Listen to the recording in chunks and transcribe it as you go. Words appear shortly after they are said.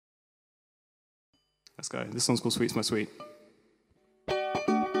Let's go. This song's called Sweet's My Sweet.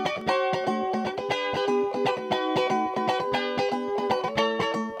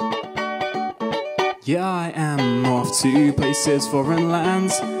 Yeah, I am off to places, foreign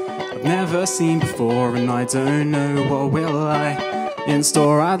lands I've never seen before, and I don't know what will lie in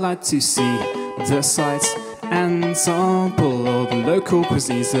store. I'd like to see the sights and sample all the local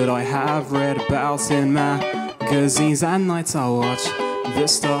cuisines that I have read about in magazines. At night I'll watch the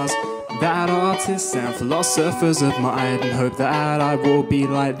stars that artists and philosophers admired, and hope that I will be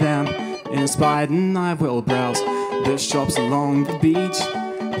like them, inspired. And I will browse the shops along the beach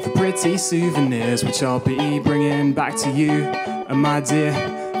for pretty souvenirs, which I'll be bringing back to you, my dear.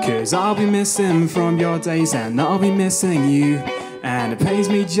 'Cause I'll be missing from your days, and I'll be missing you, and it pains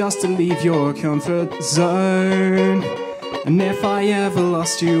me just to leave your comfort zone. And if I ever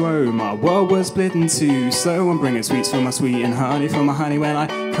lost you, oh, my world would split in two. So I'm bringing sweets for my sweet and honey for my honey when I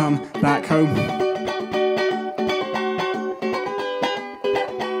come back home.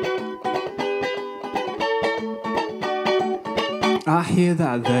 I hear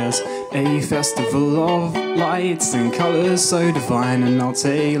that there's a festival of lights and colours so divine, and I'll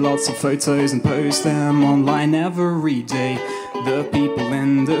take lots of photos and post them online every day. The people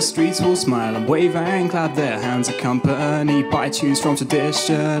in the streets will smile and wave and clap their hands, accompanied by tunes from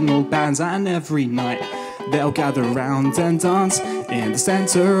traditional bands. And every night they'll gather round and dance in the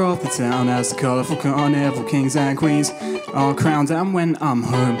centre of the town as the colourful carnival kings and queens are crowned. And when I'm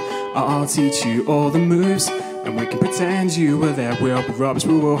home, I'll teach you all the moves, and we can pretend you were there. We'll be rubbish,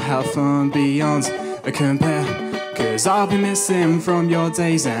 we will have fun beyond a compare. 'Cause I'll be missing from your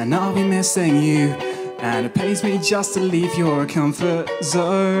days, and I'll be missing you, and it pains me just to leave your comfort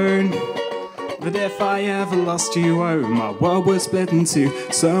zone. But if I ever lost you, oh, my world would split in two.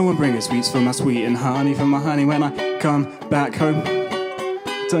 So I'm bringing sweets for my sweet and honey for my honey when I come back home.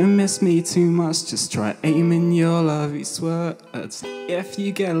 Don't miss me too much, just try aiming your lovely words. If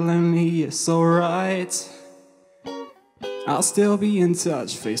you get lonely, it's alright. I'll still be in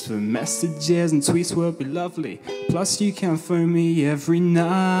touch, Facebook messages and tweets will be lovely. Plus you can phone me every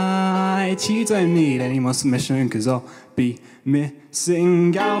night. You don't need any more submission, 'cause I'll be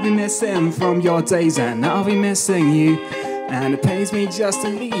missing. I'll be missing from your days, and I'll be missing you, and it pains me just to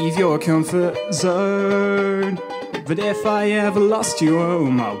leave your comfort zone. But if I ever lost you, oh,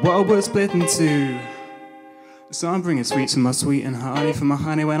 my world would split in two. So I'm bringing sweets for my sweet and honey for my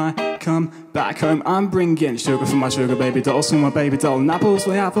honey when I come back home. I'm bringing sugar for my sugar baby dolls for my baby doll, and apples for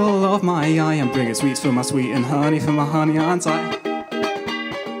the apple of my eye. I'm bringing sweets for my sweet and honey for my honey, aren't I?